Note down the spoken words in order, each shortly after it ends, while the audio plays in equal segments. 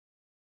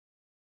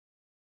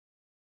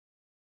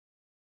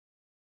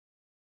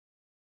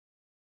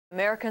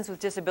Americans with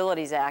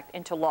Disabilities Act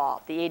into law.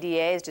 The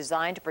ADA is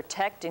designed to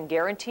protect and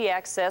guarantee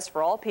access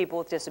for all people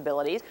with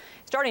disabilities.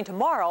 Starting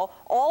tomorrow,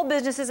 all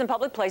businesses and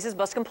public places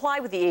must comply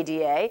with the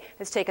ADA.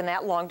 It's taken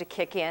that long to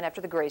kick in after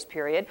the grace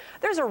period.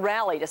 There's a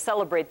rally to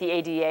celebrate the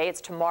ADA.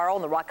 It's tomorrow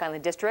in the Rock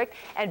Island District.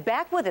 And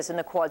back with us in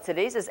the Quad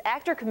Cities is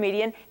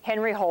actor-comedian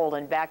Henry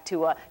Holden, back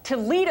to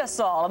lead us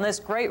all in this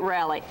great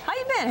rally. How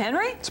you been,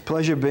 Henry? It's a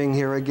pleasure being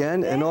here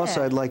again. Yeah. And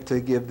also I'd like to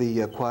give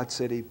the Quad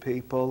City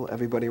people,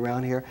 everybody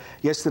around here.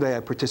 Yesterday I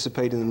participated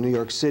in the New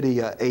York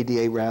City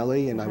ADA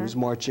rally, and I was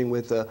marching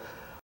with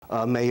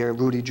Mayor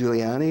Rudy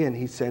Giuliani, and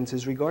he sends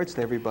his regards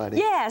to everybody.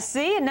 Yeah,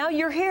 see, and now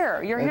you're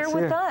here. You're here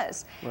with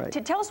us. Right. To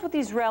tell us what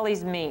these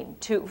rallies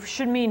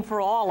should mean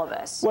for all of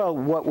us. Well,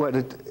 what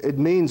it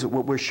means,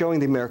 what we're showing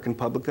the American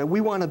public, that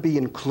we want to be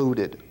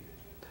included.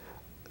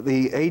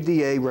 The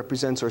ADA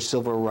represents our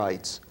civil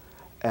rights.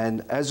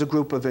 And as a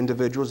group of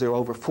individuals, there are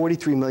over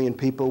 43 million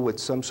people with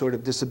some sort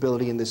of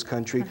disability in this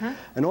country.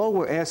 And all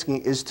we're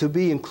asking is to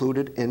be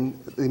included in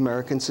the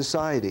American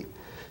society.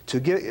 To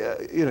give,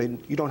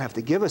 you don't have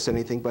to give us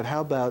anything, but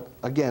how about,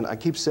 again, I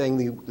keep saying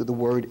the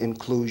word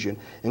inclusion.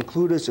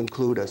 Include us,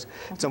 include us.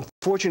 It's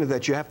unfortunate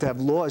that you have to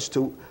have laws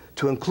to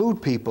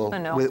include people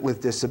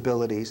with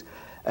disabilities.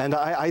 And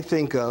I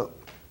think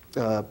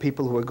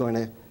people who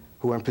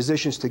are in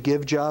positions to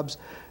give jobs,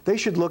 they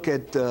should look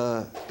at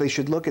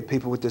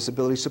people with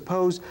disabilities.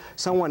 Suppose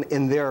someone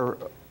in their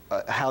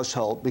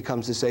household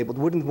becomes disabled.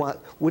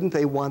 Wouldn't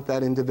they want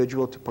that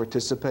individual to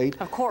participate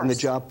in the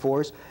job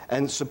force?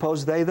 And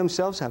suppose they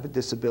themselves have a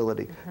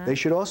disability. They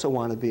should also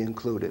want to be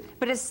included.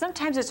 But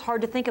sometimes it's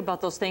hard to think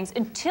about those things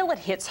until it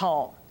hits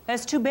home. And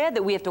it's too bad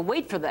that we have to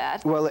wait for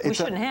that. Well, we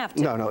shouldn't have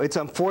to. No, it's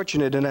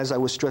unfortunate, and as I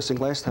was stressing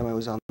last time I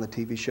was on the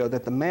TV show,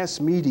 that the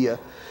mass media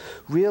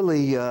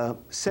really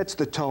sets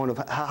the tone of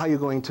how you're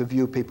going to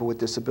view people with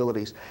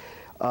disabilities.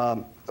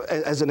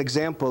 As an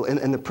example,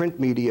 in the print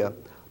media,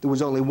 there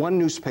was only one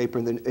newspaper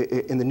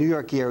in the New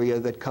York area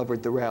that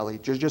covered the rally.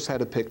 Just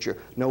had a picture.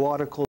 No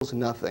articles,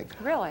 nothing.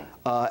 Really?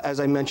 As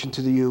I mentioned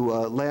to you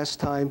last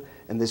time,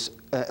 in this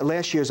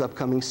last year's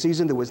upcoming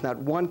season, there was not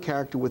one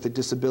character with a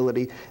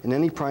disability in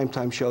any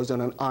primetime shows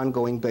on an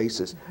ongoing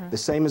basis. The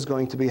same is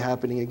going to be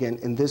happening again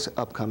in this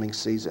upcoming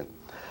season.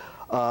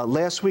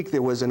 Last week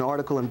there was an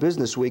article in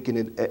Business Week, and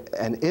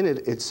in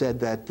it it said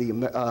that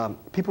the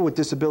people with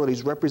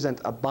disabilities represent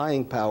a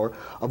buying power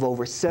of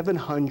over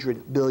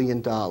 $700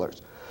 billion.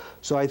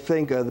 So I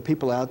think the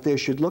people out there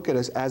should look at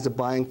us as a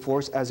buying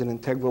force, as an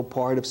integral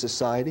part of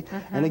society.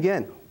 And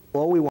again,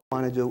 all we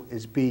want to do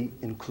is be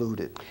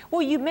included.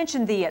 Well, you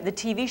mentioned the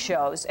TV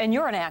shows, and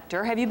you're an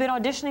actor. Have you been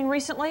auditioning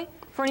recently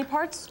for any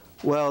parts?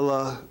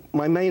 Well,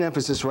 my main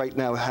emphasis right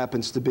now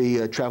happens to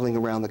be traveling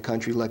around the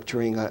country,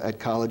 lecturing at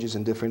colleges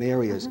in different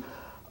areas.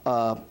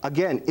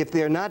 Again, if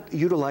they're not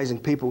utilizing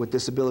people with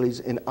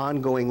disabilities in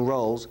ongoing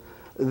roles,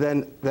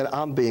 then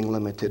I'm being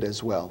limited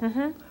as well.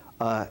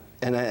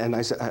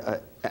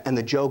 And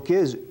the joke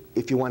is,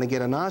 if you want to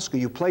get an Oscar,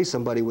 you play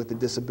somebody with a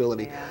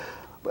disability.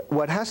 But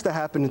what has to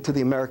happen to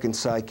the American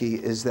psyche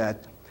is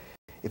that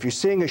if you're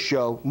seeing a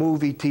show,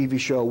 movie, TV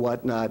show,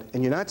 whatnot,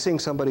 and you're not seeing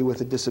somebody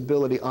with a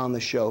disability on the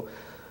show,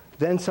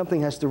 then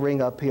something has to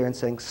ring up here and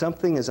saying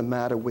something is a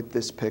matter with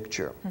this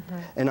picture.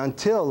 And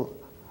until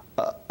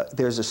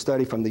there's a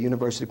study from the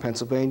University of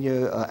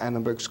Pennsylvania,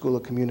 Annenberg School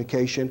of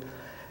Communication,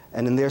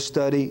 and in their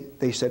study,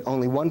 they said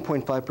only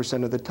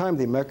 1.5% of the time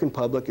the American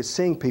public is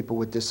seeing people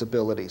with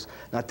disabilities.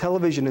 Now,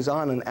 television is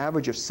on an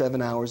average of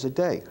 7 hours a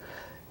day.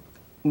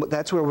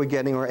 That's where we're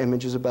getting our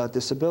images about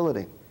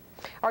disability.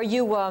 Are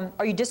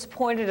you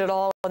disappointed at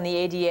all in the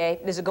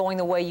ADA? Is it going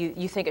the way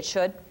you think it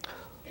should?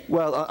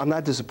 Well, I'm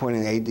not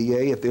disappointed in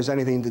ADA. If there's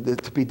anything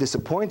to be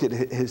disappointed,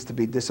 it is to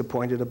be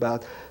disappointed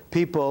about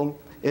people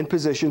in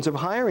positions of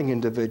hiring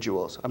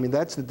individuals. I mean,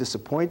 that's the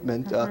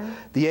disappointment.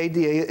 The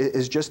ADA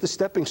is just a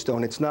stepping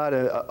stone. It's not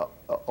a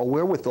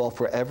wherewithal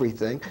for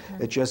everything.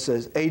 It just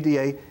says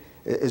ADA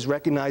is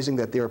recognizing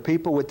that there are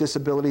people with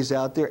disabilities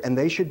out there, and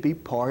they should be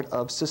part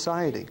of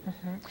society.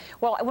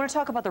 Well, I want to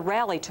talk about the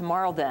rally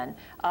tomorrow then,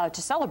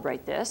 to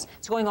celebrate this.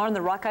 It's going on in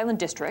the Rock Island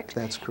District.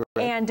 That's correct.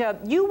 And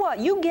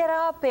you get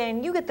up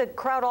and you get the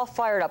crowd all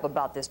fired up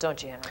about this,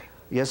 don't you, Henry?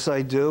 Yes,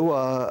 I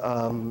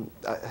do.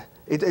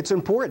 It's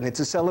important. It's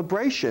a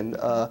celebration.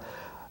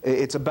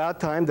 It's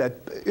about time that,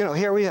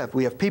 here we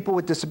have people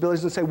with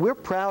disabilities and say, we're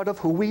proud of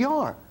who we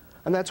are.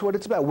 And that's what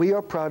it's about. We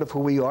are proud of who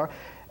we are.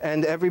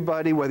 And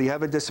everybody, whether you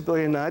have a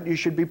disability or not, you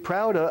should be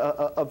proud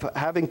of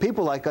having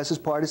people like us as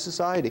part of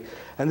society.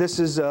 And this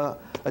is a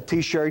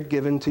T-shirt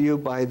given to you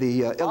by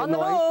the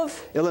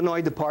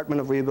Illinois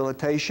Department of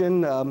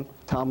Rehabilitation,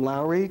 Tom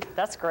Lowry.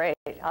 That's great.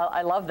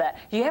 I love that.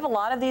 Do you have a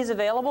lot of these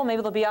available?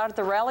 Maybe they'll be out at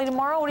the rally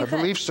tomorrow? What do you think?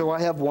 I believe so.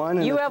 I have one.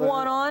 And you have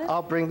one on?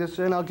 I'll bring this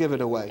in. I'll give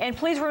it away. And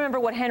please remember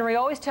what Henry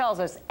always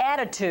tells us,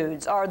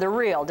 attitudes are the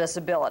real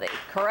disability,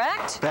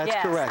 correct? That's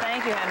correct.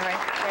 Thank you, Henry.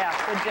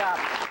 Yeah, good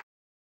job.